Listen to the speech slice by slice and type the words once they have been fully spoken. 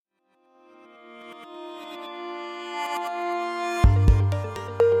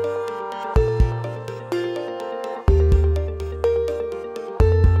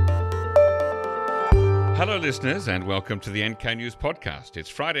Hello, listeners, and welcome to the NK News Podcast. It's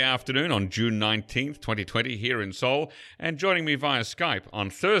Friday afternoon on June 19th, 2020, here in Seoul, and joining me via Skype on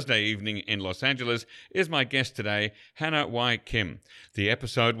Thursday evening in Los Angeles is my guest today, Hannah Y. Kim. The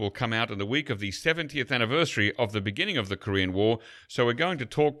episode will come out in the week of the 70th anniversary of the beginning of the Korean War, so we're going to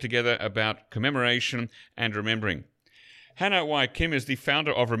talk together about commemoration and remembering. Hannah Y. Kim is the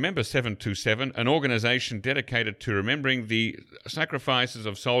founder of Remember 727, an organization dedicated to remembering the sacrifices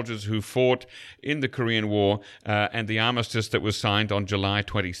of soldiers who fought in the Korean War and the armistice that was signed on July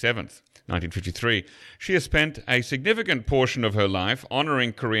 27th. 1953. She has spent a significant portion of her life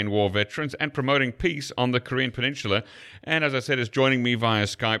honoring Korean War veterans and promoting peace on the Korean Peninsula, and as I said, is joining me via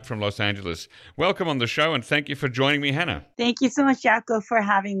Skype from Los Angeles. Welcome on the show, and thank you for joining me, Hannah. Thank you so much, Jaco, for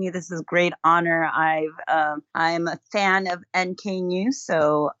having me. This is a great honor. I'm a fan of NK News,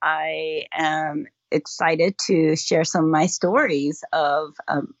 so I am excited to share some of my stories of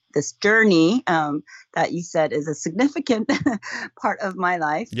this journey that you said is a significant part of my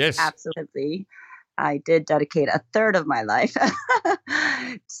life. Yes. Absolutely. I did dedicate a third of my life.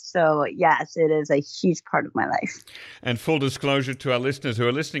 So, yes, it is a huge part of my life. And full disclosure to our listeners who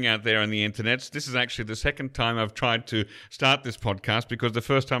are listening out there on the internet, this is actually the second time I've tried to start this podcast because the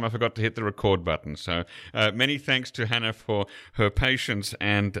first time I forgot to hit the record button. So many thanks to Hannah for her patience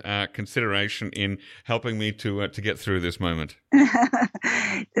and consideration in helping me to get through this moment.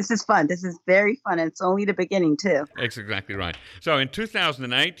 This is fun. This is very fun. It's only the beginning, too. That's exactly right. So in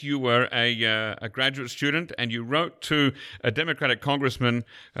 2008, you were a graduate student and you wrote to a Democratic congressman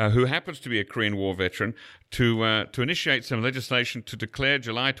who happens to be a Korean War veteran to initiate some legislation to declare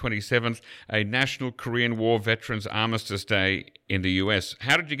July 27th a National Korean War Veterans Armistice Day in the U.S.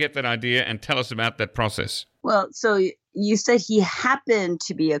 How did you get that idea, and tell us about that process? Well, so you said he happened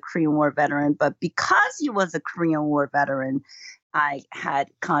to be a Korean War veteran, but because he was a Korean War veteran, I had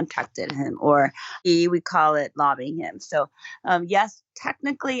contacted him, or we call it lobbying him. So yes,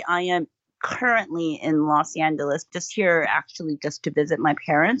 technically I am currently in Los Angeles, just here actually just to visit my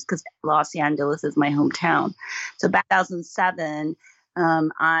parents because Los Angeles is my hometown. So back in 2007,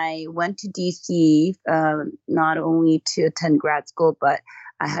 I went to DC not only to attend grad school, but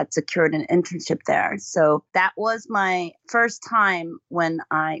I had secured an internship there. So that was my first time when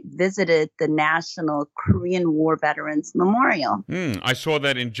I visited the National Korean War Veterans Memorial. I saw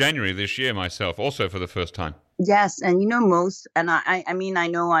that in January this year myself, also for the first time. Yes. And I mean, I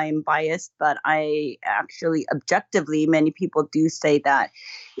know I'm biased, but I actually objectively, many people do say that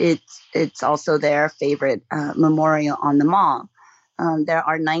it's also their favorite memorial on the mall. There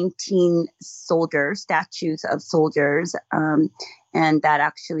are 19 statues of soldiers, and that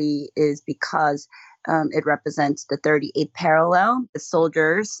actually is because it represents the 38th parallel. The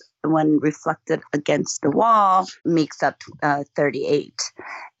soldiers, when reflected against the wall, makes up 38.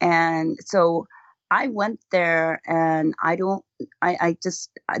 And so I went there, and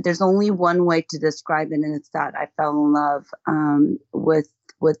there's only one way to describe it, and it's that I fell in love with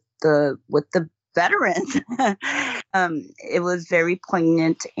the veterans. It was very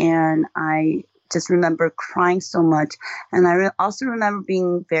poignant, and I just remember crying so much. And I also remember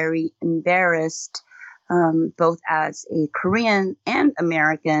being very embarrassed, both as a Korean and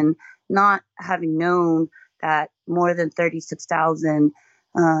American, not having known that more than 36,000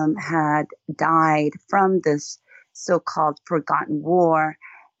 had died from this so-called forgotten war.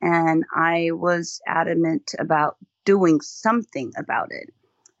 And I was adamant about doing something about it.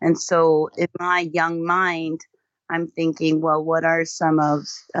 And so in my young mind, I'm thinking, well, what are some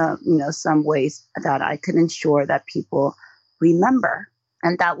ways that I could ensure that people remember?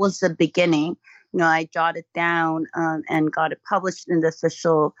 And that was the beginning. I jotted down and got it published in the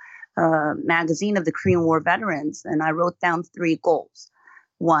official magazine of the Korean War veterans. And I wrote down 3 goals.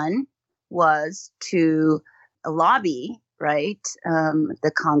 One was to lobby,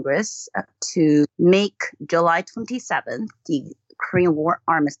 the Congress to make July 27th the Korean War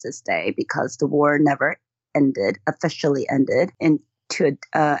Armistice Day, because the war never officially ended,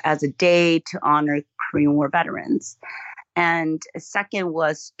 as a day to honor Korean War veterans. And second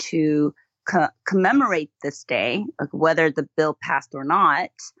was to commemorate this day, whether the bill passed or not,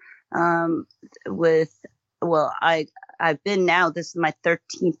 I've been now, this is my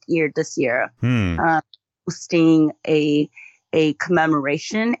 13th year this year, hosting a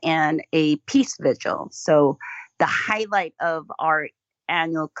commemoration and a peace vigil. So the highlight of our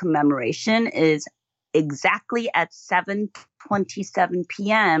annual commemoration is exactly at 7:27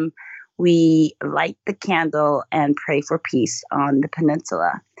 p.m., we light the candle and pray for peace on the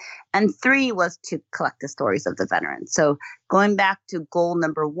peninsula. And 3 was to collect the stories of the veterans. So going back to goal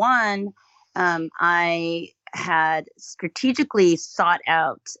number 1, I had strategically sought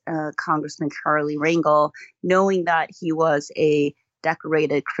out Congressman Charlie Rangel, knowing that he was a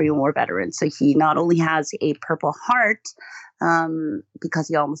decorated Korean War veteran. So he not only has a Purple Heart because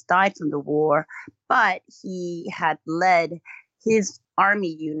he almost died from the war, but he had led his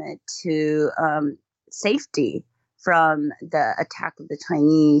army unit to safety from the attack of the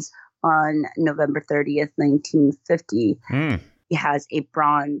Chinese on November 30th, 1950. He has a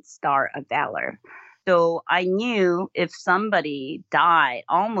Bronze Star of Valor. So I knew if somebody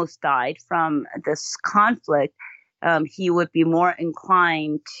almost died from this conflict, he would be more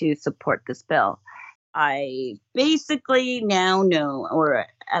inclined to support this bill. I basically now know, or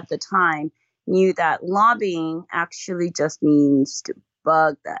at the time, knew that lobbying actually just means to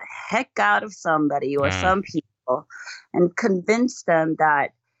bug the heck out of somebody or some people and convince them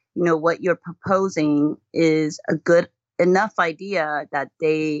that, what you're proposing is a good enough idea that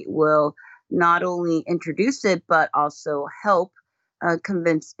they will not only introduce it, but also help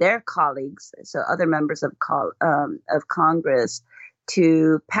convince their colleagues, so other members of Congress,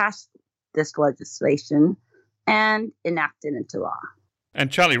 to pass this legislation and enact it into law. And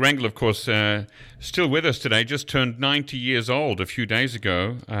Charlie Rangel, of course, still with us today, just turned 90 years old a few days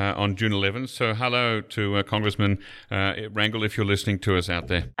ago on June 11th. So hello to Congressman Rangel, if you're listening to us out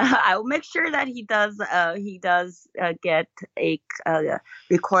there. I will make sure that he does get a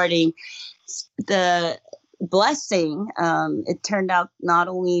recording. The blessing, it turned out not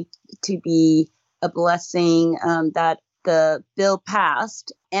only to be a blessing that the bill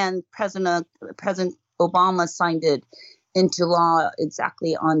passed and President Obama signed it into law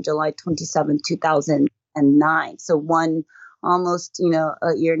exactly on July 27, 2009. So almost a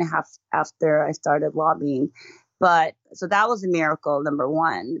year and a half after I started lobbying. But so that was a miracle, number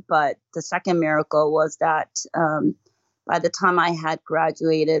one. But the second miracle was that by the time I had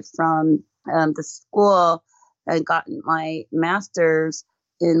graduated from the school and gotten my master's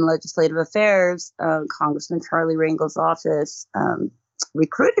in legislative affairs, Congressman Charlie Rangel's office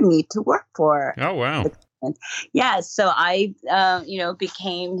recruited me to work for. Oh, wow. Yeah, so I,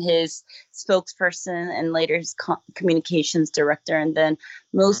 became his spokesperson and later his communications director, and then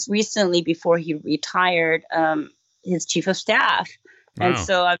most recently, before he retired, his chief of staff. Wow. And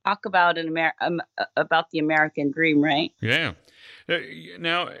so I talk about about the American dream, right? Yeah.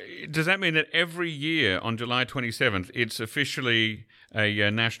 Now, does that mean that every year on July 27th, it's officially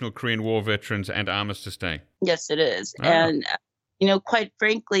a National Korean War Veterans and Armistice Day? Yes, it is. Oh. And quite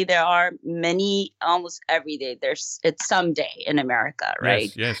frankly, there are many, almost every day, it's some day in America,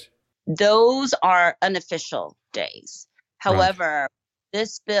 right? Yes. Those are unofficial days. However,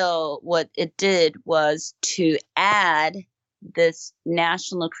 this bill, what it did was to add this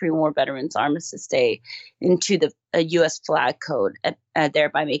National Korean War Veterans Armistice Day into the U.S. flag code,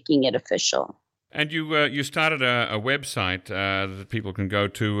 thereby making it official. And you started a website that people can go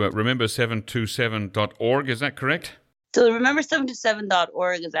to, remember727.org, is that correct? So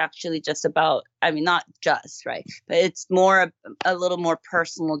remember727.org is actually just about, not just, right, but it's a little more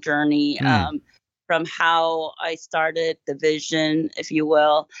personal journey from how I started the vision, if you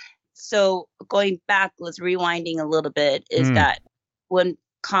will. So going back, rewinding a little bit, is that when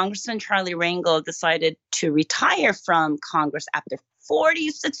Congressman Charlie Rangel decided to retire from Congress after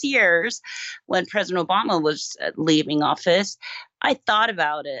 46 years, when President Obama was leaving office, I thought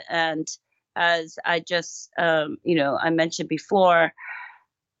about it. And as I just, I mentioned before,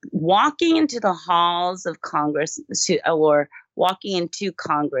 walking into the halls of Congress, or walking into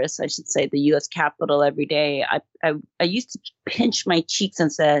Congress, I should say, the U.S. Capitol every day, I used to pinch my cheeks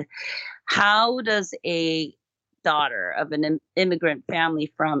and say, how does a daughter of an immigrant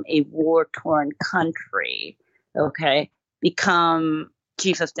family from a war-torn country, become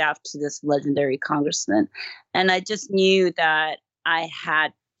chief of staff to this legendary congressman? And I just knew that I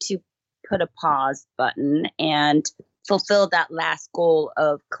had to put a pause button and fulfill that last goal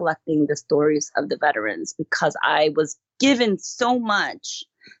of collecting the stories of the veterans, because I was given so much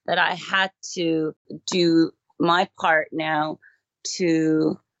that I had to do my part now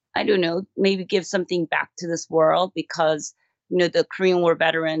to, maybe give something back to this world, because, the Korean War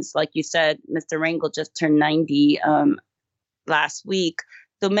veterans, like you said, Mr. Rangel just turned 90 last week.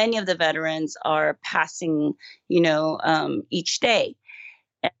 So many of the veterans are passing, each day.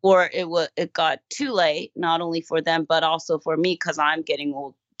 Or it got too late, not only for them, but also for me, because I'm getting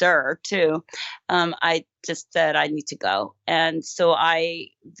older too. I just said I need to go. And so I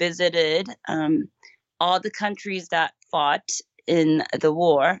visited all the countries that fought in the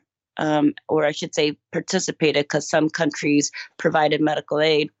war, or I should say participated, because some countries provided medical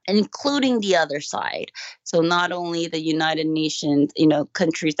aid, including the other side. So not only the United Nations,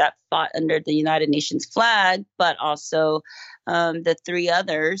 countries that fought under the United Nations flag, but also the three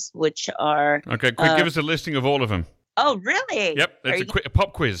others, which are... Okay, quick, give us a listing of all of them. Oh, really? Yep, it's a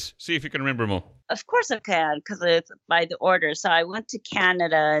pop quiz. See if you can remember them all. Of course I can, because it's by the order. So I went to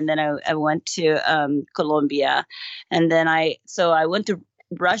Canada, and then I went to Colombia, and then I went to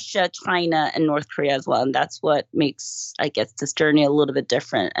Russia, China, and North Korea as well. And that's what makes, I guess, this journey a little bit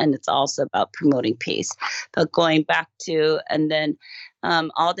different. And it's also about promoting peace. But going back to, and then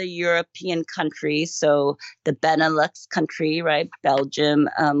all the European countries, so the Benelux country, right? Belgium,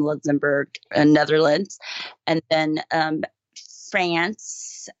 Luxembourg, and Netherlands, and then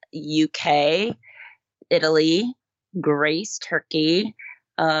France, UK, Italy, Greece, Turkey,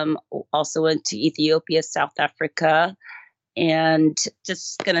 also went to Ethiopia, South Africa, and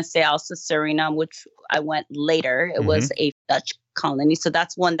just going to say also Suriname, which I went later. It was a Dutch colony. So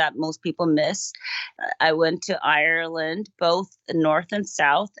that's one that most people miss. I went to Ireland, both North and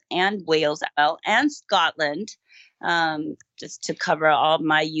South, and Wales and Scotland, just to cover all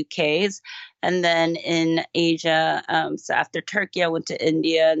my UKs. And then in Asia, so after Turkey, I went to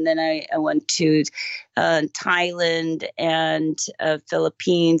India, and then I went to Thailand and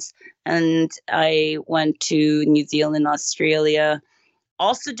Philippines, and I went to New Zealand, Australia,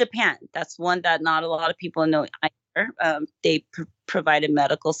 also Japan. That's one that not a lot of people know either. They provided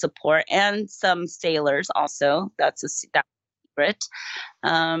medical support, and some sailors also. That's secret.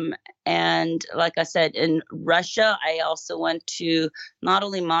 And like I said, in Russia, I also went to not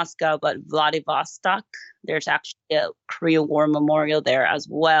only Moscow, but Vladivostok. There's actually a Korean War memorial there as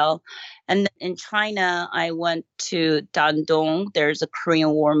well. And in China, I went to Dandong. There's a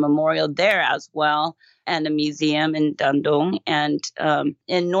Korean War memorial there as well, and a museum in Dandong. And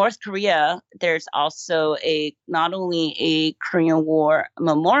in North Korea, there's also not only a Korean War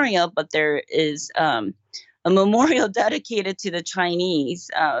memorial, but there is a memorial dedicated to the Chinese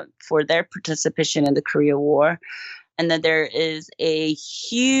for their participation in the Korea War. And then there is a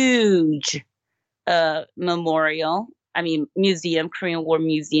huge museum, Korean War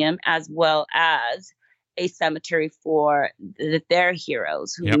museum, as well as a cemetery for their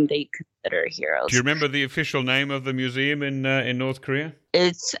heroes, whom they consider heroes. Do you remember the official name of the museum in North Korea?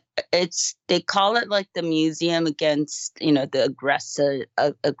 It's they call it like the Museum Against the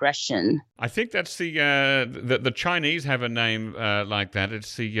Aggression. I think that's the Chinese have a name like that.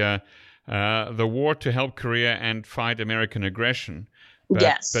 It's the War to Help Korea and Fight American Aggression.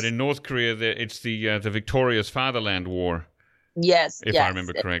 But in North Korea, it's the Victorious Fatherland War. Yes, if I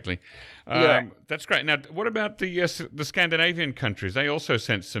remember correctly. That's great. Now, what about the Scandinavian countries? They also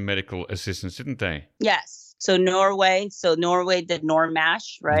sent some medical assistance, didn't they? Yes. So Norway did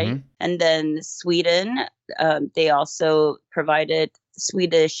Normash, right? Mm-hmm. And then Sweden, they also provided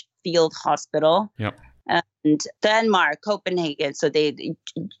Swedish Field Hospital. Yep. And Denmark, Copenhagen, so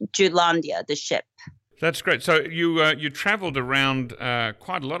Jutlandia, the ship. That's great. So you traveled around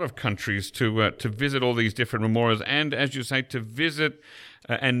quite a lot of countries to visit all these different memorials, and as you say, to visit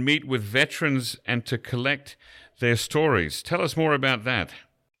and meet with veterans and to collect their stories. Tell us more about that.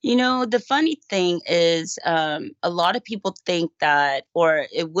 The funny thing is, a lot of people think that, or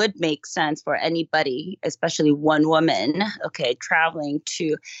it would make sense for anybody, especially one woman, traveling,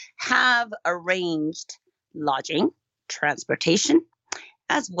 to have arranged lodging, transportation,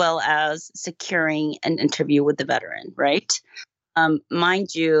 as well as securing an interview with the veteran, right?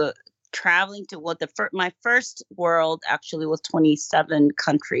 Mind you, traveling to my first world actually was 27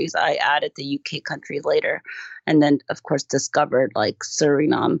 countries. I added the UK countries later, and then of course discovered like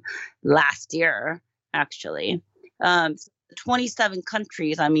Suriname last year, actually. 27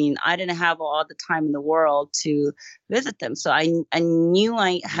 countries. I mean, I didn't have all the time in the world to visit them. So I knew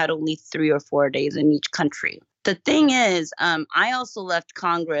I had only 3 or 4 days in each country. The thing is, I also left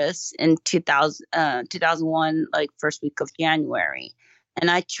Congress in 2001, like first week of January, and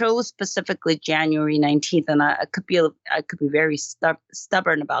I chose specifically January 19th. And I could be very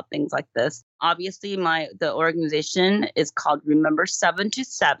stubborn about things like this. Obviously, the organization is called Remember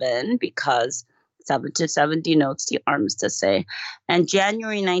 727 because 727 denotes the armistice day. And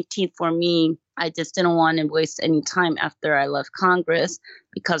January 19th for me, I just didn't want to waste any time after I left Congress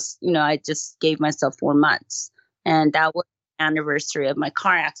because, I just gave myself 4 months. And that was the anniversary of my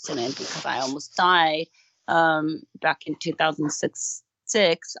car accident because I almost died back in 2006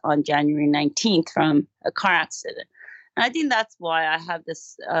 on January 19th from a car accident. And I think that's why I have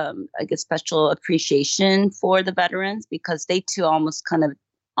this, special appreciation for the veterans because they too almost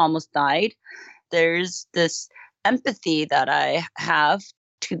died. There's this empathy that I have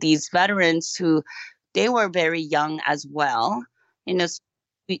to these veterans who they were very young as well. So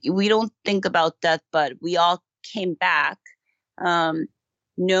we don't think about death, but we all came back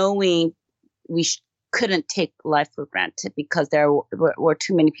knowing we couldn't take life for granted because there were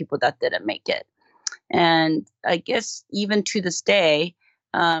too many people that didn't make it. And I guess even to this day,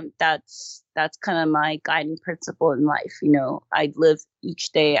 that's kind of my guiding principle in life. I live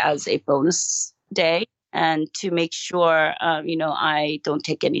each day as a bonus day, and to make sure, I don't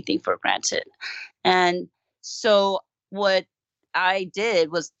take anything for granted. And so what I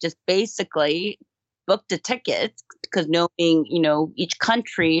did was just basically book the tickets, because knowing, each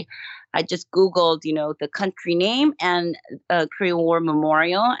country, I just Googled, the country name and Korean War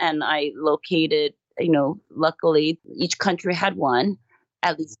Memorial, and I located, luckily each country had one,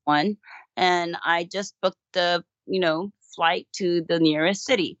 at least one. And I just booked the, flight to the nearest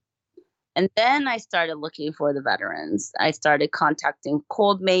city. And then I started looking for the veterans. I started contacting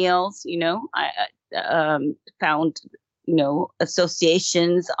cold mails, I found,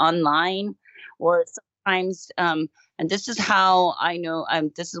 associations online, or sometimes, and this is how I know,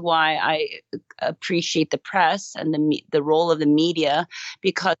 this is why I appreciate the press and the role of the media,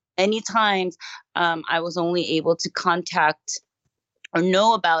 because many times I was only able to contact or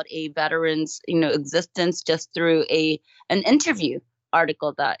know about a veteran's, existence just through an interview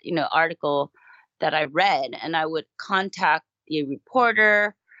article that I read, and I would contact the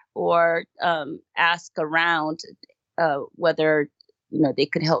reporter or ask around whether they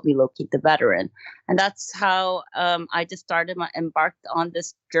could help me locate the veteran. And that's how I just embarked on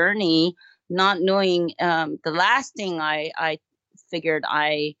this journey, not knowing the last thing I figured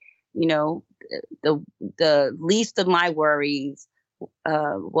the least of my worries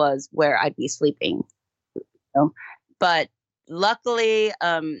was where I'd be sleeping. But luckily,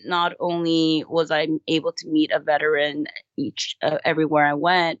 not only was I able to meet a veteran everywhere I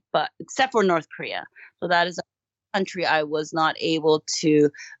went, but except for North Korea. So that is a country I was not able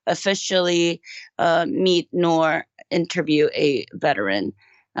to officially meet nor interview a veteran.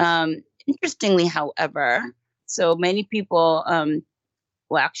 Interestingly, however, so many people,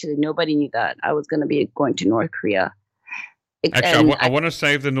 well, actually, nobody knew that I was going to be going to North Korea. Actually, I want to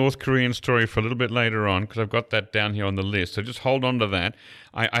save the North Korean story for a little bit later on, because I've got that down here on the list. So just hold on to that.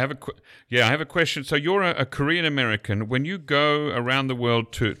 I have a question. So you're a Korean American. When you go around the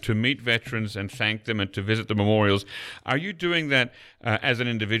world to meet veterans and thank them and to visit the memorials, are you doing that as an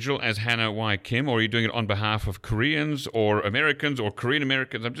individual, as Hannah Y. Kim, or are you doing it on behalf of Koreans or Americans or Korean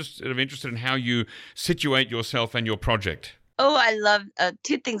Americans? I'm just sort of interested in how you situate yourself and your project. Oh, I love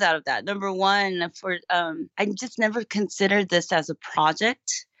two things out of that. Number one, I just never considered this as a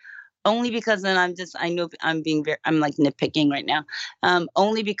project, only because then I know I'm like nitpicking right now,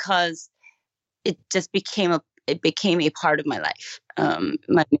 only because it just became a part of my life,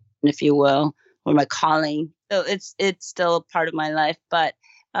 my mission, if you will, or my calling. So it's still a part of my life. But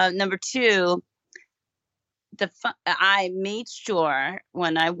number two, I made sure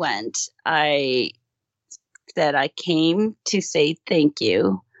when I went, that I came to say thank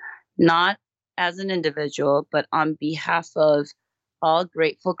you, not as an individual, but on behalf of all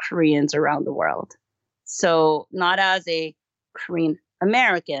grateful Koreans around the world. So not as a Korean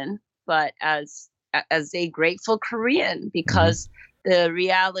American, but as a grateful Korean, because the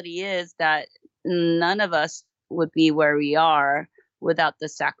reality is that none of us would be where we are without the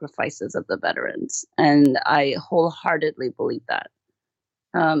sacrifices of the veterans. And I wholeheartedly believe that.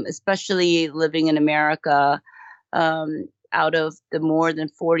 Especially living in America, out of the more than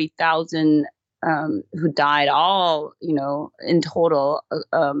 40,000 who died, all in total,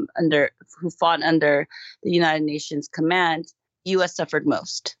 who fought under the United Nations command, U.S. suffered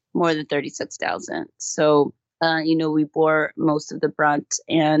more than 36,000. So we bore most of the brunt,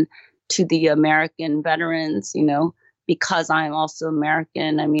 and to the American veterans, because I'm also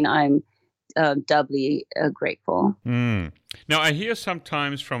American, I mean, I'm doubly grateful. Now, I hear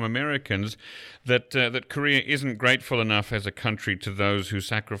sometimes from Americans that Korea isn't grateful enough as a country to those who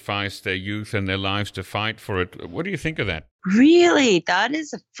sacrificed their youth and their lives to fight for it. What do you think of that? Really? That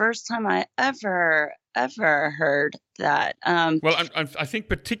is the first time I ever heard that. Well, I think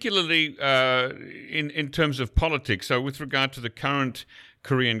particularly in terms of politics. So with regard to the current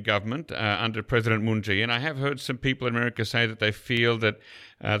Korean government under President Moon Jae-in, I have heard some people in America say that they feel that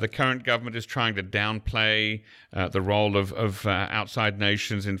the current government is trying to downplay the role of outside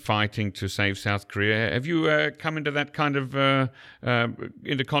nations in fighting to save South Korea. Have you come into that kind of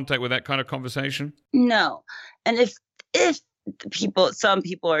into contact with that kind of conversation? No, and if some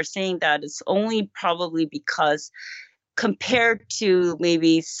people are saying that, it's only probably because compared to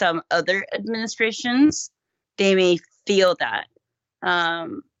maybe some other administrations, they may feel that.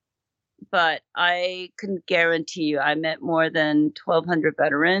 Um, but I can guarantee you, I met more than 1,200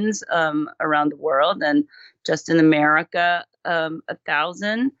 veterans around the world, and just in America,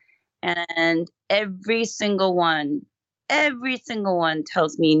 1,000. And every single one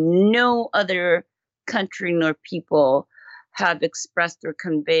tells me no other country nor people have expressed or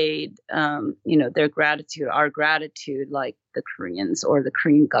conveyed, their gratitude, our gratitude, like the Koreans or the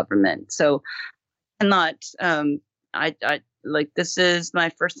Korean government. So I'm not, I like, this is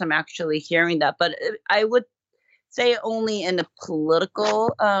my first time actually hearing that, but I would say only in a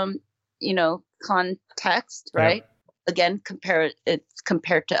political, context, Yep. right? Again, it's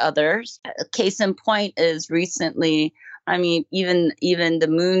compared to others. A case in point is recently, I mean, even the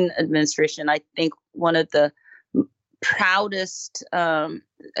Moon administration, I think one of the proudest, I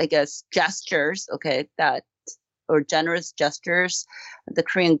guess, gestures, okay, that or generous gestures the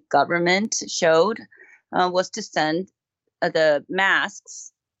Korean government showed was to send the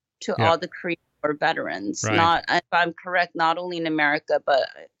masks to all Yep. the Korean War veterans. Right. Not, if I'm correct, not only in America but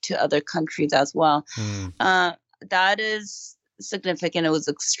to other countries as well. That is significant. It was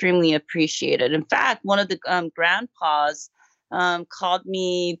extremely appreciated. In fact, one of the grandpas called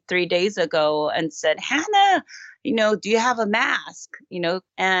me 3 days ago and said, "Hannah, do you have a mask?"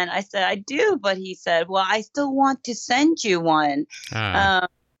 And I said, "I do," but he said, "Well, I still want to send you one." Ah.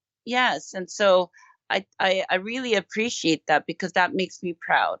 Yes, and so I really appreciate that because that makes me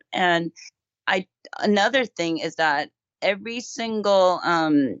proud. And I another thing is that every single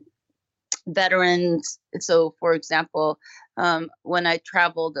veterans. So, for example, when I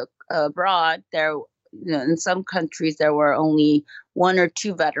traveled abroad, in some countries there were only one or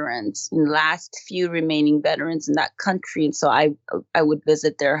two veterans, and last few remaining veterans in that country. And so I would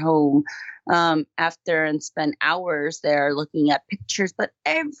visit their home after and spend hours there looking at pictures. But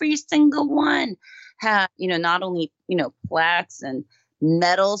every single one had, not only plaques and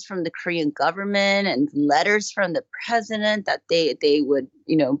medals from the Korean government and letters from the president that they would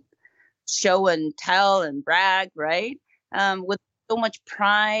show and tell and brag, right? With so much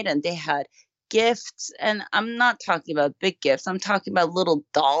pride, and they had gifts. And I'm not talking about big gifts. I'm talking about little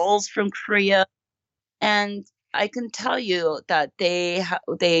dolls from Korea. And I can tell you that they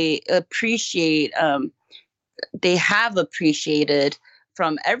appreciate. They have appreciated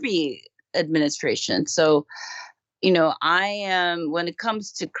from every administration. So I am, when it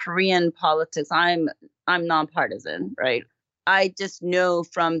comes to Korean politics, I'm nonpartisan, right? I just know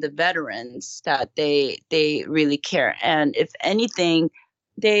from the veterans that they really care. And if anything,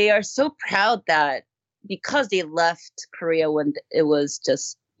 they are so proud that because they left Korea when it was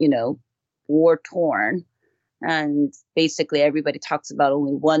just, war torn, and basically everybody talks about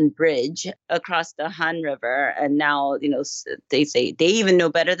only one bridge across the Han River. And now, they say they even know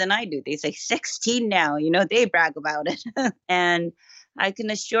better than I do. They say 16 now, they brag about it. And I can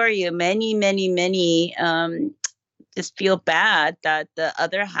assure you, many, many, many just feel bad that the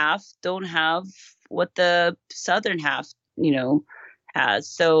other half don't have what the southern half, has.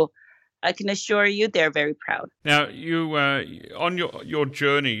 So I can assure you they're very proud. Now, you on your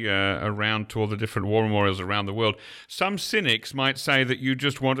journey around to all the different war memorials around the world, some cynics might say that you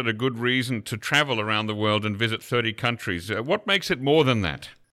just wanted a good reason to travel around the world and visit 30 countries. What makes it more than that?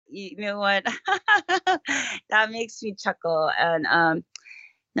 You know what? That makes me chuckle. And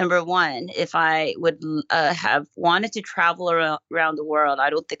number one, if I would have wanted to travel around the world, I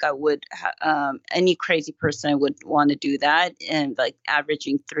don't think I would. Any crazy person would want to do that, and like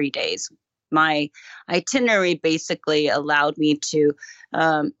averaging 3 days. My itinerary basically allowed me to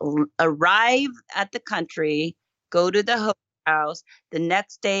arrive at the country, go to the house, the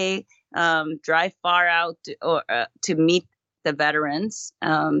next day drive far out to meet the veterans,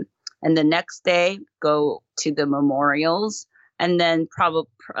 and the next day go to the memorials, and then probably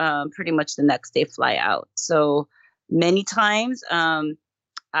pretty much the next day fly out. So many times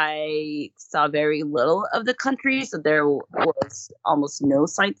I saw very little of the country, so there was almost no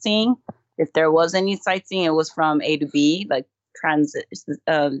sightseeing. If there was any sightseeing, it was from A to B, like transiting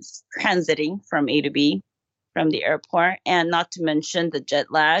from A to B from the airport, and not to mention the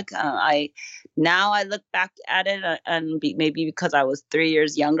jet lag. I look back at it, and maybe because I was 3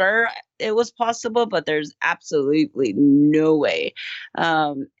 years younger, it was possible, but there's absolutely no way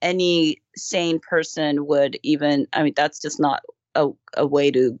any sane person would even. I mean, that's just not a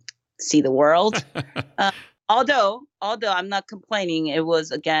way to see the world. Although I'm not complaining, it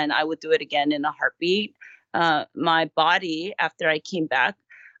was, again, I would do it again in a heartbeat. My body, after I came back,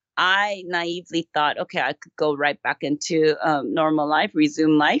 I naively thought, okay, I could go right back into normal life,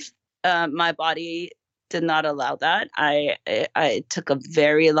 resume life. My body did not allow that. It took a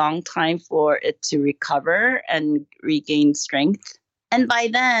very long time for it to recover and regain strength. And by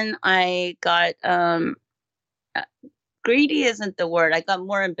then I got uh, greedy isn't the word. I got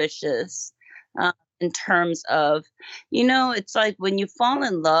more ambitious in terms of, it's like when you fall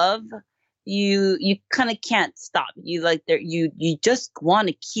in love, you kind of can't stop. You like there, you just want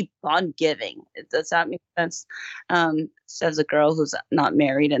to keep on giving. Does that make sense? Says a girl who's not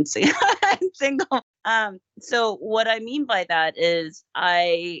married and single. So what I mean by that is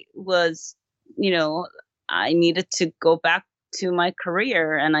I was, I needed to go back to my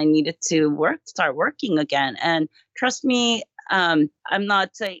career and I needed to start working again. And trust me, I'm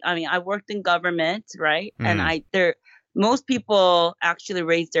not saying, I mean, I worked in government, right? And most people actually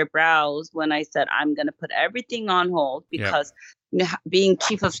raised their brows when I said, I'm going to put everything on hold because being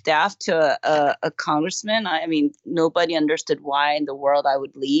chief of staff to a congressman, I mean, nobody understood why in the world I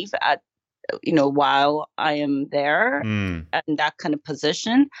would leave while I am there and that kind of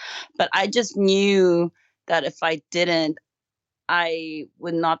position. But I just knew that if I didn't, I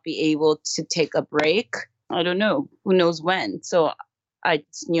would not be able to take a break. I don't know, who knows when. So I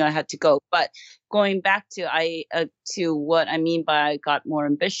just knew I had to go. But going back to what I mean by I got more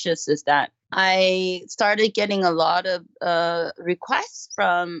ambitious is that I started getting a lot of requests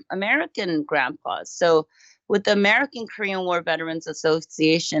from American grandpas. So with the American Korean War Veterans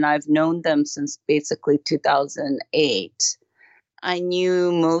Association, I've known them since basically 2008. I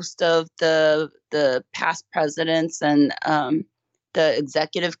knew most of the past presidents and the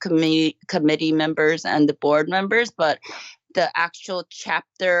executive committee members and the board members, but the actual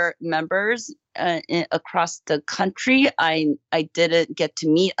chapter members across the country, I didn't get to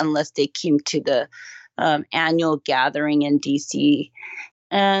meet unless they came to the annual gathering in DC.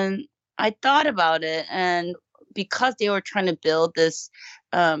 And I thought about it, and because they were trying to build this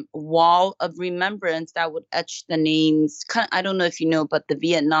wall of remembrance that would etch the names. I don't know if you know, but the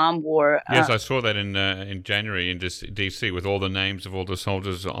Vietnam War. Yes, I saw that in January in DC with all the names of all the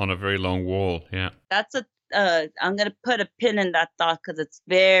soldiers on a very long wall. Yeah, that's I'm going to put a pin in that thought because it's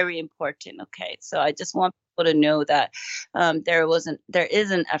very important. Okay, so I just want people to know that there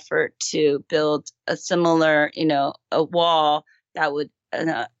is an effort to build a similar, a wall that would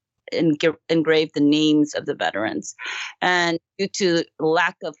engrave the names of the veterans. And due to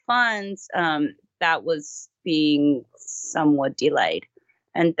lack of funds, that was being somewhat delayed.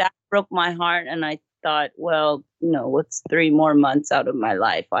 And that broke my heart. And I thought, well, what's 3 more months out of my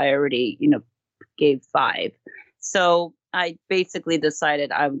life? I already, gave 5. So I basically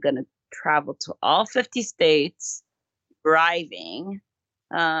decided I'm going to travel to all 50 states driving.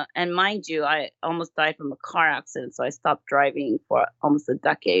 And mind you, I almost died from a car accident, so I stopped driving for almost a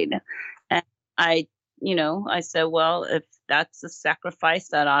decade. And I said, well, if that's the sacrifice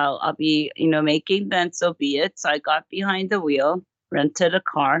that I'll be, making, then so be it. So I got behind the wheel, rented a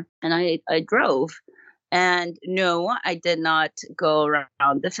car, and I drove. And no, I did not go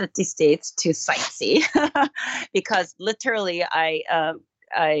around the 50 states to sightsee because literally I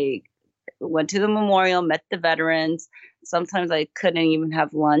went to the memorial, met the veterans. Sometimes I couldn't even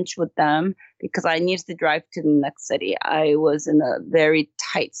have lunch with them because I needed to drive to the next city. I was in a very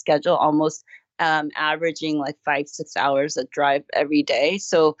tight schedule, almost averaging like 5-6 hours of drive every day.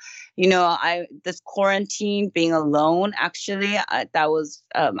 So, this quarantine, being alone, actually,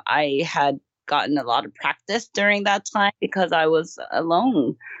 I had gotten a lot of practice during that time because I was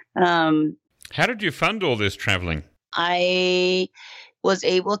alone. How did you fund all this traveling? I was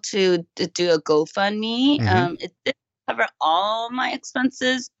able to do a GoFundMe. It didn't cover all my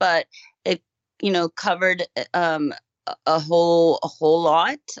expenses, but it, covered a whole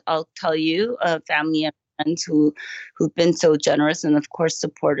lot. I'll tell you, family and friends who've been so generous, and of course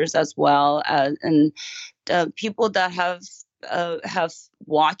supporters as well, and people that have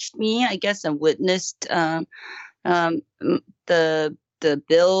watched me, I guess, and witnessed the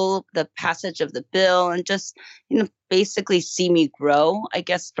passage of the bill, and just basically see me grow, I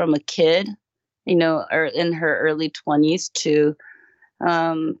guess, from a kid, or in her early 20s to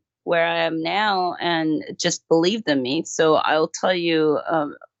where I am now, and just believed in me. So I'll tell you,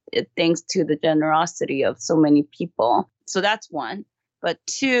 thanks to the generosity of so many people. So that's one. But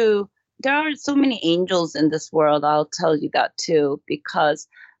 2, there are so many angels in this world. I'll tell you that too, because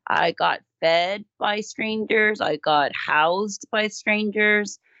I got fed by strangers. I got housed by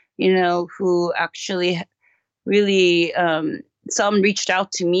strangers, who actually really, some reached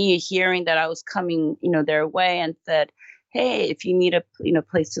out to me hearing that I was coming, their way, and said, hey, if you need a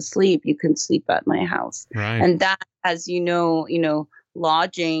place to sleep, you can sleep at my house. Right. And that, as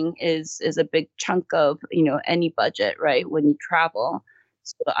lodging is a big chunk of, any budget, right, when you travel.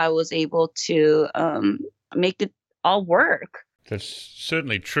 So I was able to make it all work. That's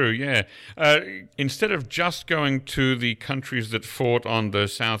certainly true, yeah. Instead of just going to the countries that fought on the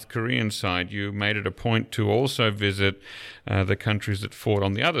South Korean side, you made it a point to also visit the countries that fought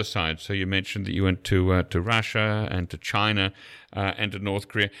on the other side. So you mentioned that you went to Russia and to China and to North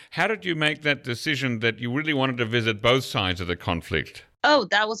Korea. How did you make that decision that you really wanted to visit both sides of the conflict? Oh,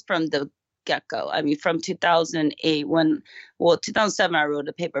 that was from the get-go. I mean, from 2008 2007 I wrote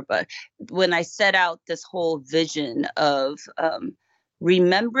a paper, but when I set out this whole vision of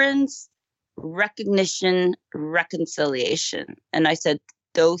remembrance, recognition, reconciliation, and I said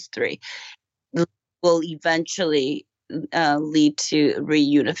those three will eventually lead to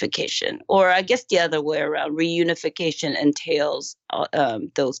reunification, or I guess the other way around. Reunification entails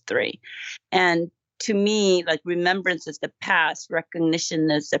those three, and to me, like, remembrance is the past,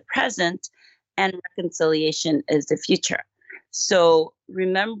 recognition is the present, and reconciliation is the future. So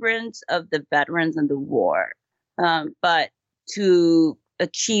remembrance of the veterans and the war, but to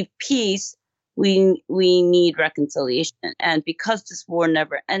achieve peace, we need reconciliation. And because this war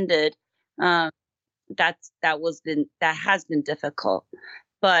never ended, that has been difficult.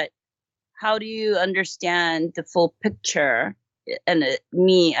 But how do you understand the full picture? And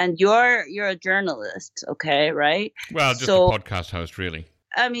me and you're a journalist, okay, right? Well, just a podcast host, really.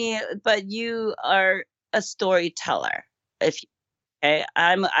 I mean, but you are a storyteller.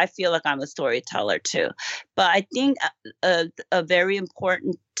 I feel like I'm a storyteller too. But I think a very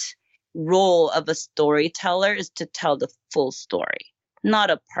important role of a storyteller is to tell the full story, not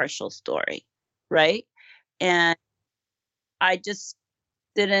a partial story, right? And I just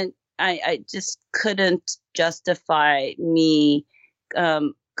didn't. I just couldn't justify me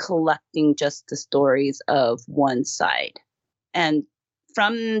collecting just the stories of one side. And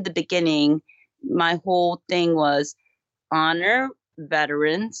from the beginning, my whole thing was honor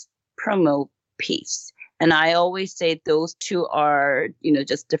veterans, promote peace. And I always say those two are,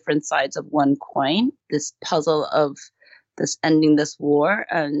 just different sides of one coin, this puzzle of this ending this war.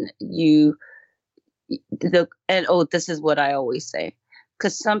 And this is what I always say.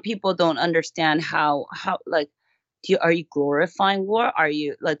 Because some people don't understand how are you glorifying war? Are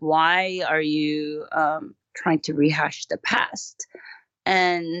you why are you trying to rehash the past?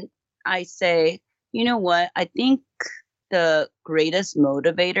 And I say, you know what? I think the greatest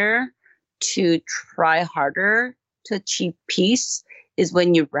motivator to try harder to achieve peace is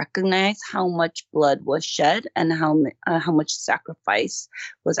when you recognize how much blood was shed and how much sacrifice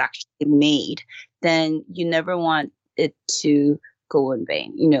was actually made. Then you never want it to go in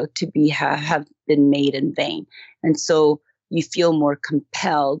vain, to have been made in vain. And so you feel more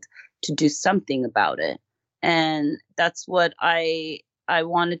compelled to do something about it. And that's what I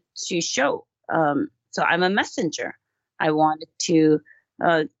wanted to show. So I'm a messenger. I wanted to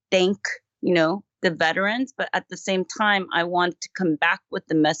thank, the veterans, but at the same time, I wanted to come back with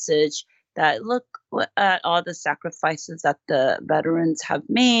the message that look at all the sacrifices that the veterans have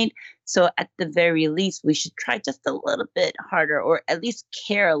made. So at the very least, we should try just a little bit harder, or at least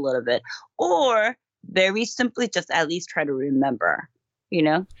care a little bit, or very simply just at least try to remember,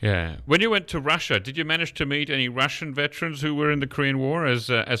 Yeah. When you went to Russia, did you manage to meet any Russian veterans who were in the Korean War as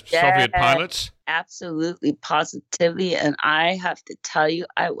Soviet pilots? Absolutely, positively. And I have to tell you,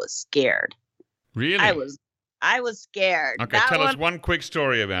 I was scared. Really? I was scared. Okay, tell us one quick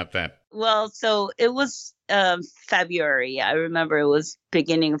story about that. Well, so it was February. I remember it was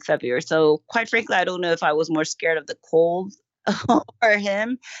beginning of February. So quite frankly, I don't know if I was more scared of the cold or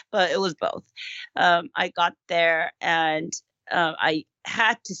him, but it was both. I got there and I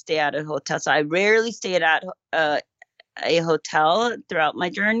had to stay at a hotel. So I rarely stayed at a hotel throughout my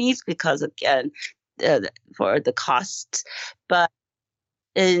journeys because, again, for the costs. But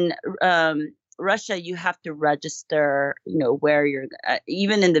in Russia, you have to register, where you're,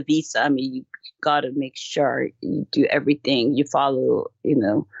 even in the visa. I mean, you got to make sure you do everything, you follow,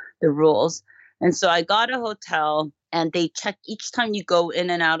 the rules. And so I got a hotel, and they check each time you go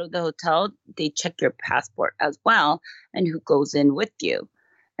in and out of the hotel, they check your passport as well and who goes in with you.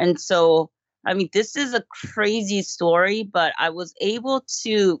 And so, I mean, this is a crazy story, but I was able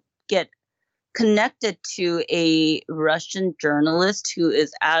to get connected to a Russian journalist who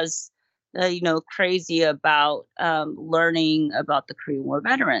is as crazy about learning about the Korean War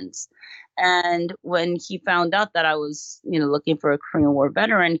veterans. And when he found out that I was, looking for a Korean War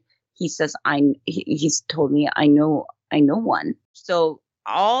veteran, he says, he's told me, I know one. So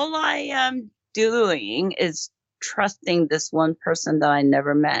all I am doing is trusting this one person that I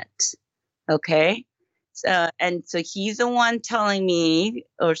never met. Okay. And so he's the one telling me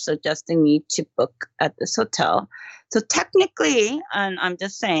or suggesting me to book at this hotel. So technically, and I'm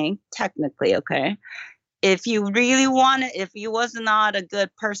just saying technically, okay, if you really want it, if you was not a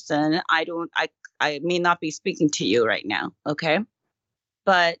good person, I may not be speaking to you right now. Okay.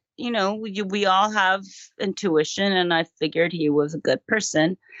 But, we all have intuition, and I figured he was a good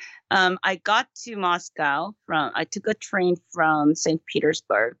person. I got to Moscow I took a train from St.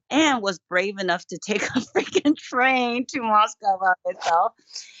 Petersburg and was brave enough to take a freaking train to Moscow by myself.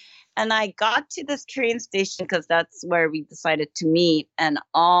 And I got to this train station because that's where we decided to meet. And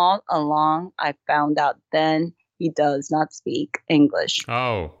all along, I found out then he does not speak English.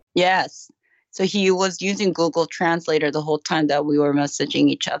 Oh. Yes. So he was using Google Translator the whole time that we were messaging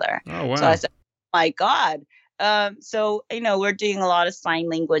each other. Oh, wow. So I said, oh my God. So, we're doing a lot of sign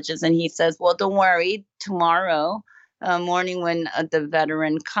languages. And he says, well, don't worry. Tomorrow morning when the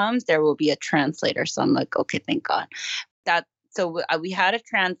veteran comes, there will be a translator. So I'm like, okay, thank God. So we had a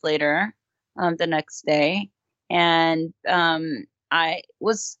translator the next day. And I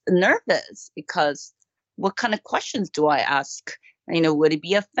was nervous because what kind of questions do I ask? Would he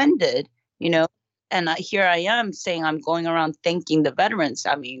be offended? And here I am saying I'm going around thanking the veterans.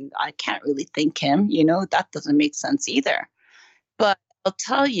 I mean, I can't really thank him. That doesn't make sense either. But I'll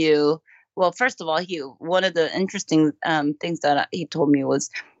tell you, well, first of all, one of the interesting things that he told me was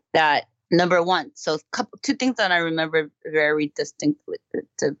that, number one, so two things that I remember very distinctly is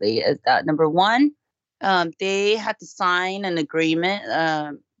that, number one, they had to sign an agreement,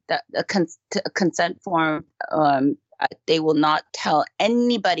 that a consent form. They will not tell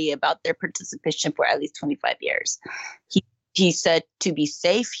anybody about their participation for at least 25 years. He said to be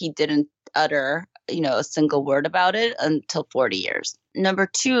safe, he didn't utter, a single word about it until 40 years. Number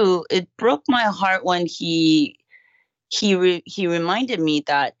two, it broke my heart when he reminded me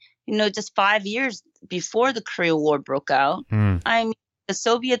that, just 5 years before the Korean War broke out, I mean, the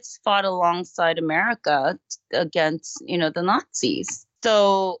Soviets fought alongside America against, the Nazis.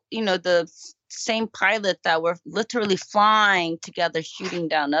 So, the same pilot that were literally flying together, shooting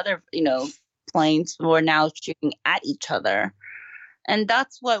down other, planes, were now shooting at each other. And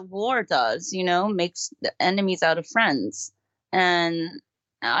that's what war does, makes the enemies out of friends. And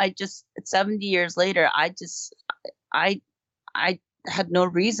 70 years later, I had no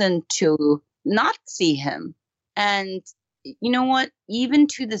reason to not see him. And you know what? Even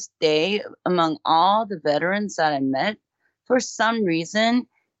to this day, among all the veterans that I met, for some reason,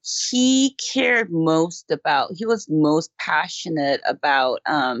 he was most passionate about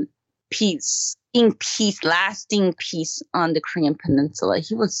peace, lasting peace on the Korean Peninsula.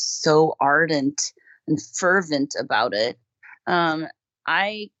 He was so ardent and fervent about it.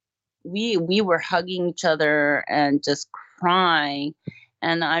 We were hugging each other and just crying.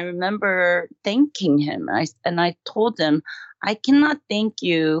 And I remember thanking him. I told him, I cannot thank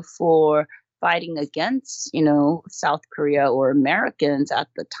you for fighting against, South Korea or Americans at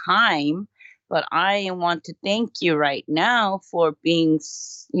the time, but I want to thank you right now for being,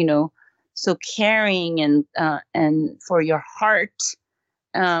 so caring and for your heart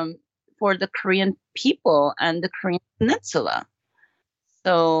for the Korean people and the Korean Peninsula.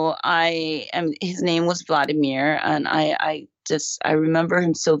 So his name was Vladimir, and I remember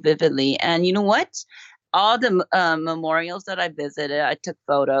him so vividly. And you know what? All the memorials that I visited, I took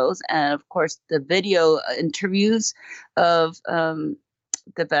photos, and of course the video interviews of the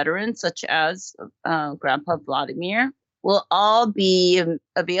veterans, such as Grandpa Vladimir, will all be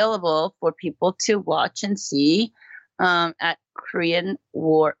available for people to watch and see at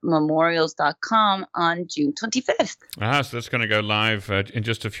KoreanWarMemorials.com on June 25th. So that's going to go live in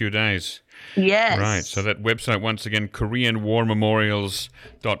just a few days. Yes. Right. So that website, once again,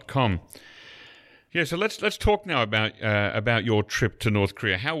 KoreanWarMemorials.com. Yeah, so let's talk now about your trip to North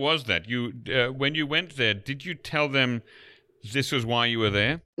Korea. How was that? When you went there, did you tell them this was why you were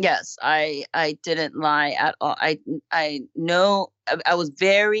there? Yes, I didn't lie at all. I know I was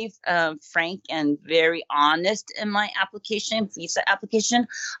very frank and very honest in my visa application.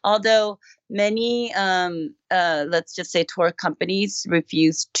 Although many, let's just say, tour companies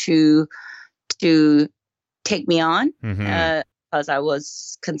refused to take me on. Mm-hmm. Because I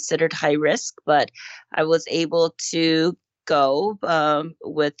was considered high risk, but I was able to go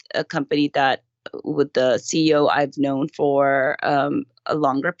with a company with the CEO I've known for a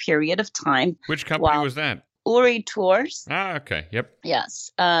longer period of time. Which company was that? Uri Tours. Okay. Yep.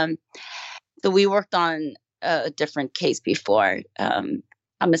 Yes. So we worked on a different case before.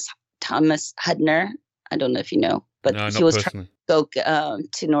 Thomas Hudner. I don't know if you know, but no, he was personally. Trying to go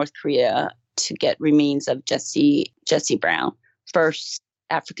to North Korea to get remains of Jesse Brown, first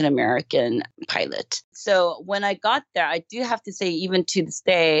African-American pilot. So when I got there, I do have to say, even to this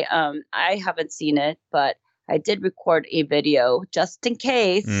day, I haven't seen it, but I did record a video just in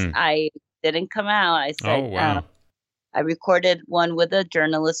case I didn't come out. I Oh, said, wow. I recorded one with a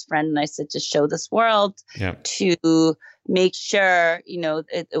journalist friend, and I said to show this world Yeah. to make sure,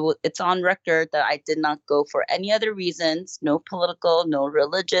 it's on record that I did not go for any other reasons, no political, no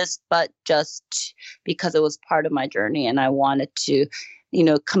religious, but just because it was part of my journey and I wanted to,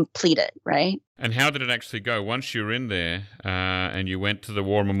 complete it, right? And how did it actually go? Once you were in there and you went to the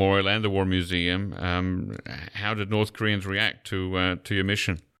War Memorial and the War Museum, how did North Koreans react to your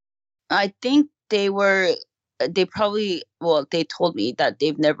mission? I think they told me that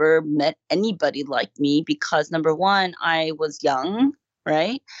they've never met anybody like me because, number one, I was young,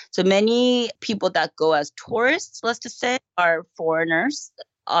 right? So many people that go as tourists, let's just say, are foreigners.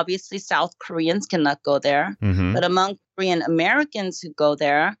 Obviously, South Koreans cannot go there. Mm-hmm. But among Korean Americans who go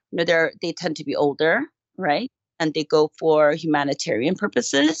there, they tend to be older, right? And they go for humanitarian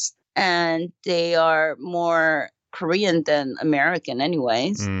purposes. And they are more Korean than American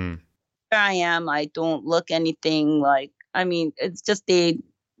anyways. Mm. I am. I don't look anything like, it's just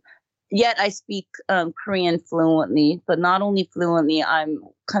yet I speak Korean fluently, but not only fluently, I'm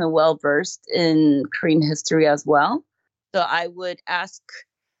kind of well versed in Korean history as well. So I would ask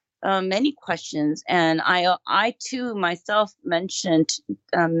many questions. And I too myself mentioned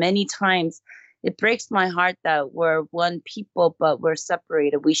many times, it breaks my heart that we're one people, but we're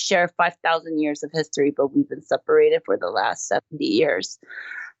separated. We share 5,000 years of history, but we've been separated for the last 70 years.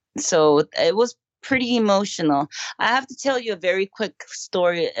 So it was pretty emotional. I have to tell you a very quick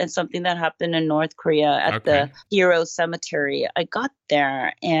story and something that happened in North Korea at the Hero Cemetery. I got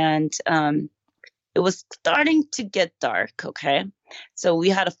there and it was starting to get dark. Okay. So we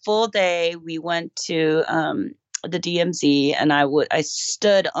had a full day. We went to the DMZ and I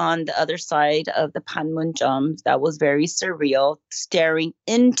stood on the other side of the Panmunjom. That was very surreal, staring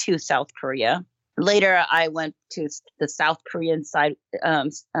into South Korea. Later, I went to the South Korean side,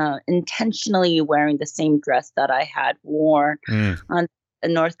 intentionally wearing the same dress that I had worn on the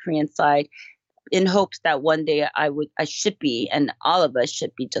North Korean side, in hopes that one day I should be, and all of us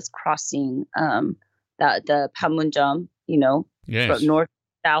should be, just crossing the Panmunjom, from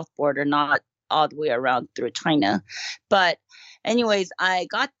north-south border, not all the way around through China. But anyways, I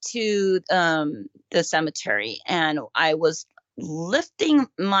got to the cemetery and I was lifting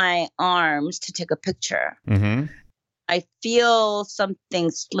my arms to take a picture. Mm-hmm. I feel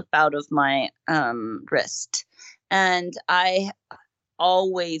something slip out of my wrist. And I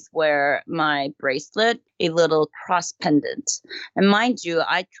always wear my bracelet, a little cross pendant. And mind you,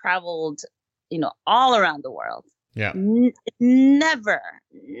 I traveled, all around the world. Yeah. Never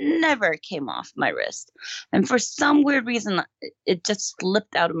came off my wrist. And for some weird reason, it just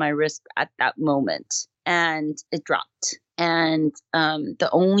slipped out of my wrist at that moment and it dropped. And the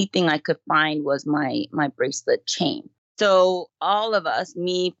only thing I could find was my bracelet chain. So all of us,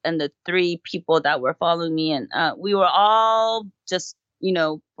 me and the three people that were following me, and we were all just,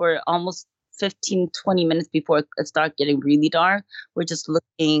 for almost 15, 20 minutes before it started getting really dark, we're just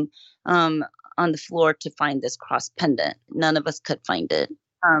looking on the floor to find this cross pendant. None of us could find it.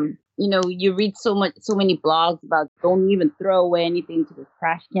 You read so many blogs about don't even throw away anything to the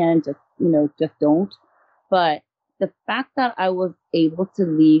trash can, just don't. But the fact that I was able to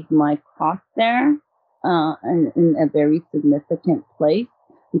leave my cross there in a very significant place,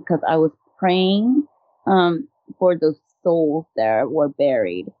 because I was praying for those souls there were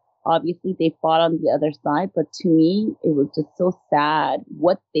buried. Obviously, they fought on the other side, but to me, it was just so sad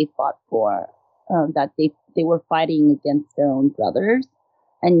what they fought for, that they were fighting against their own brothers,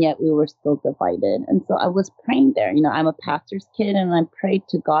 and yet we were still divided. And so I was praying there. I'm a pastor's kid, and I prayed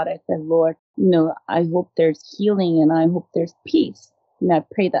to God. I said, Lord, I hope there's healing, and I hope there's peace. And I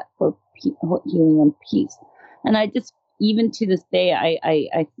pray that for healing and peace. And I just, even to this day,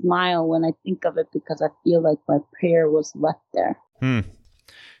 I smile when I think of it, because I feel like my prayer was left there.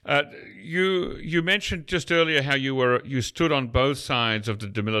 You mentioned just earlier how you stood on both sides of the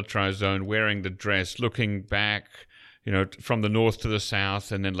demilitarized zone wearing the dress, looking back, from the north to the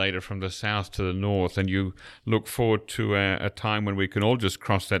south, and then later from the south to the north, and you look forward to a time when we can all just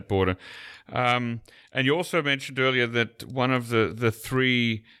cross that border. And you also mentioned earlier that one of the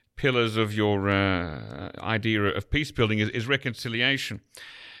three pillars of your idea of peace building is reconciliation.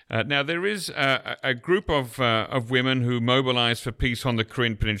 Now, there is a group of women who mobilize for peace on the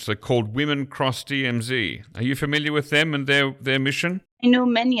Korean Peninsula called Women Cross DMZ. Are you familiar with them and their mission? I know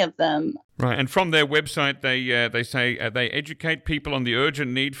many of them. Right, and from their website, they say they educate people on the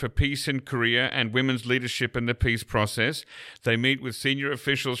urgent need for peace in Korea and women's leadership in the peace process. They meet with senior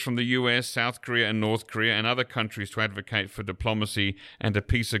officials from the U.S., South Korea, and North Korea, and other countries to advocate for diplomacy and a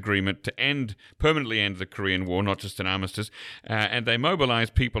peace agreement to permanently end the Korean War, not just an armistice. And they mobilize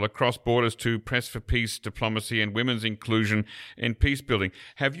people across borders to press for peace, diplomacy, and women's inclusion in peace building.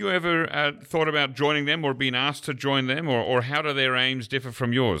 Have you ever thought about joining them, or been asked to join them, or how do their aims differ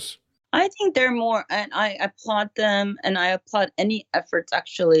from yours? I think they're more, and I applaud them, and I applaud any efforts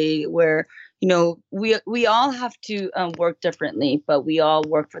actually where, we all have to work differently, but we all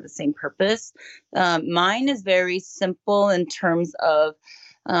work for the same purpose. Mine is very simple in terms of,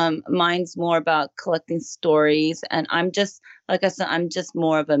 mine's more about collecting stories, and I'm just, like I said, I'm just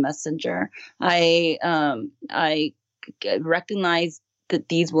more of a messenger. I recognize that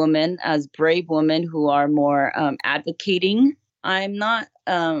these women as brave women who are more advocating. I'm not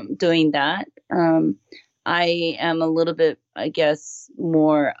doing that. I am a little bit, I guess,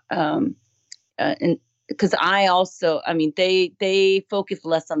 more because they focus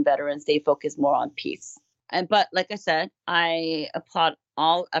less on veterans. They focus more on peace. But like I said, I applaud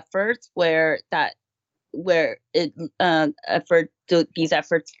all efforts these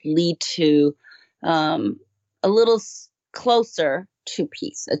efforts lead to a little closer to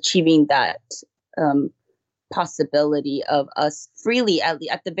peace, achieving that possibility of us freely, at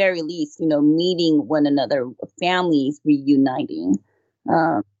the very least, meeting one another, families reuniting.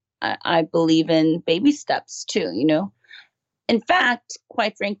 I believe in baby steps too, In fact,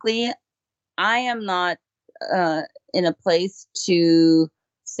 quite frankly, I am not in a place to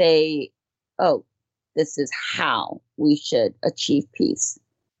say, oh, this is how we should achieve peace.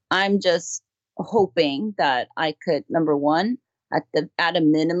 I'm just hoping that I could, number one, at a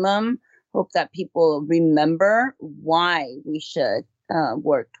minimum, hope that people remember why we should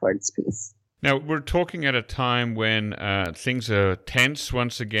work towards peace. Now, we're talking at a time when things are tense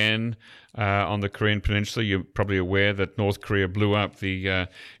once again on the Korean Peninsula. You're probably aware that North Korea blew up the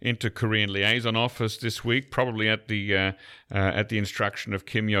Inter-Korean Liaison Office this week, probably at the instruction of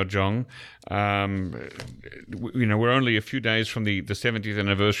Kim Yo-jong. We're only a few days from the 70th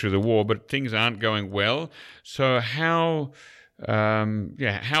anniversary of the war, but things aren't going well. So how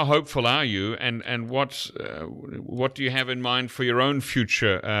hopeful are you, and what do you have in mind for your own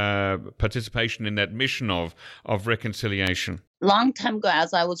future participation in that mission of reconciliation? Long time ago,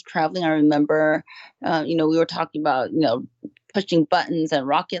 as I was traveling, I remember, we were talking about, pushing buttons and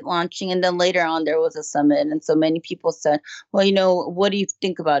rocket launching, and then later on there was a summit, and so many people said, well, what do you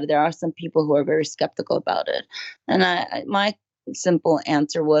think about it? There are some people who are very skeptical about it, and my simple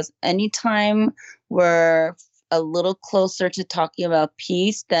answer was, anytime we're a little closer to talking about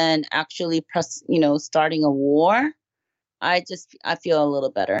peace than actually starting a war, I feel a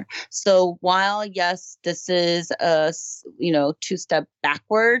little better. So while yes, this is a 2-step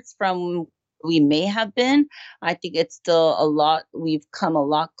backwards from we may have been, I think it's still we've come a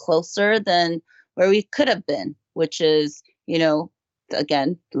lot closer than where we could have been, which is,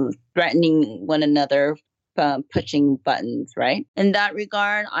 again, threatening one another, pushing buttons, right? In that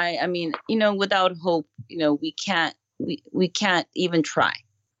regard, I mean, without hope, we can't even try.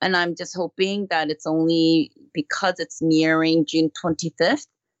 And I'm just hoping that it's only because it's nearing June 25th,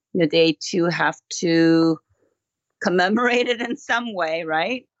 they too have to commemorate it in some way,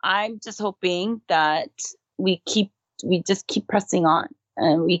 right? I'm just hoping that we just keep pressing on,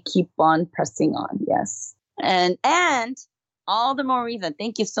 and we keep on pressing on. Yes. And all the more reason,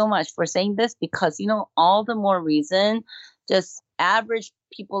 thank you so much for saying this, because, all the more reason, just average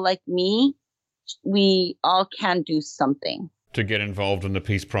people like me, we all can do something. To get involved in the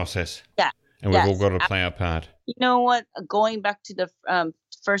peace process. Yeah. And we've all got to play our part. You know what? Going back to the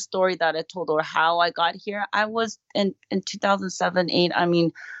first story that I told, or how I got here, I was in 2007, 2008. I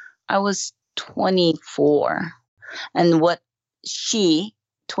mean, I was 24. And what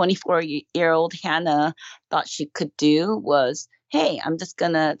 24-year-old Hannah thought she could do was, hey, I'm just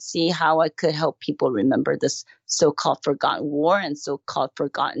going to see how I could help people remember this so-called forgotten war and so-called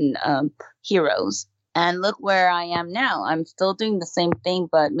forgotten heroes. And look where I am now. I'm still doing the same thing,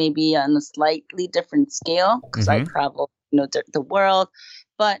 but maybe on a slightly different scale, because I travel, the world.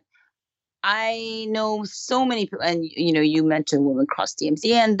 But I know so many people, and you mentioned Women Cross DMZ,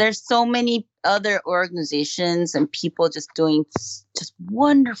 and there's so many other organizations and people just doing just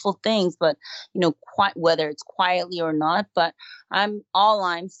wonderful things. But whether it's quietly or not, but all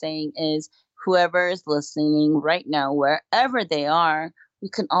I'm saying is, whoever is listening right now, wherever they are, we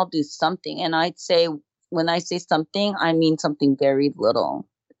can all do something. And I'd say, when I say something, I mean something very little.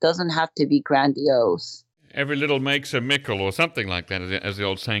 It doesn't have to be grandiose. Every little makes a mickle, or something like that, as the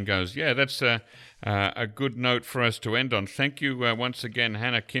old saying goes. Yeah, that's a good note for us to end on. Thank you once again,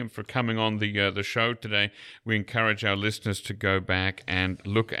 Hannah Kim, for coming on the show today. We encourage our listeners to go back and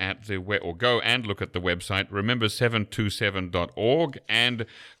look at the website. Remember 727.org and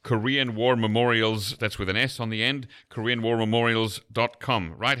Korean War Memorials. That's with an S on the end.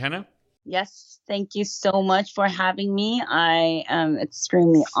 KoreanWarMemorials.com. Right, Hannah? Yes, thank you so much for having me. I am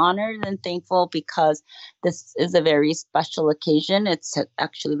extremely honored and thankful because this is a very special occasion. It's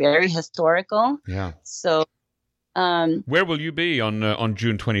actually very historical. Yeah. So, where will you be on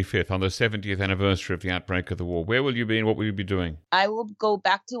June 25th, on the 70th anniversary of the outbreak of the war? Where will you be and what will you be doing? I will go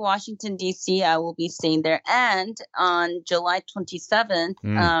back to Washington, D.C. I will be staying there. And on July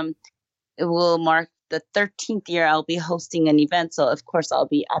 27th, it will mark the 13th year I'll be hosting an event. So, of course, I'll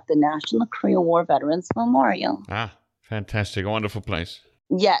be at the National Korean War Veterans Memorial. Ah, fantastic. A wonderful place.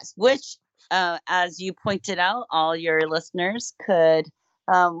 Yes, which, as you pointed out, all your listeners could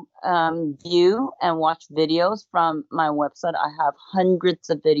view and watch videos from my website. I have hundreds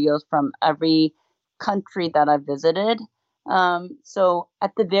of videos from every country that I visited. So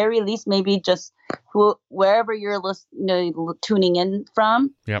at the very least, maybe just wherever you're tuning in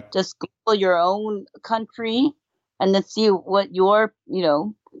from, yep, just Google your own country and then see what your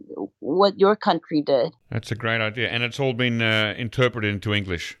country did. That's a great idea. And it's all been interpreted into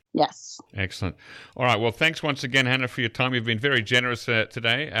English. Yes. Excellent. All right. Well, thanks once again, Hannah, for your time. You've been very generous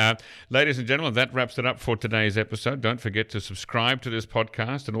today. Ladies and gentlemen, that wraps it up for today's episode. Don't forget to subscribe to this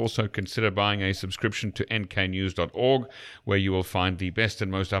podcast and also consider buying a subscription to nknews.org, where you will find the best and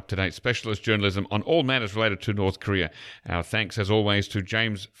most up-to-date specialist journalism on all matters related to North Korea. Our thanks, as always, to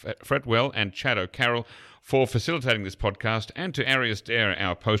James Fretwell and Chad O'Carroll for facilitating this podcast, and to Arius Dare,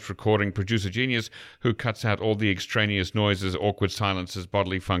 our post-recording producer genius, who cuts out all the extraneous noises, awkward silences,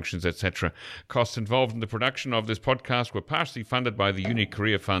 bodily functions, etc. Costs involved in the production of this podcast were partially funded by the Uni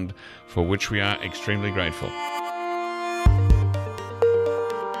Korea Fund, for which we are extremely grateful.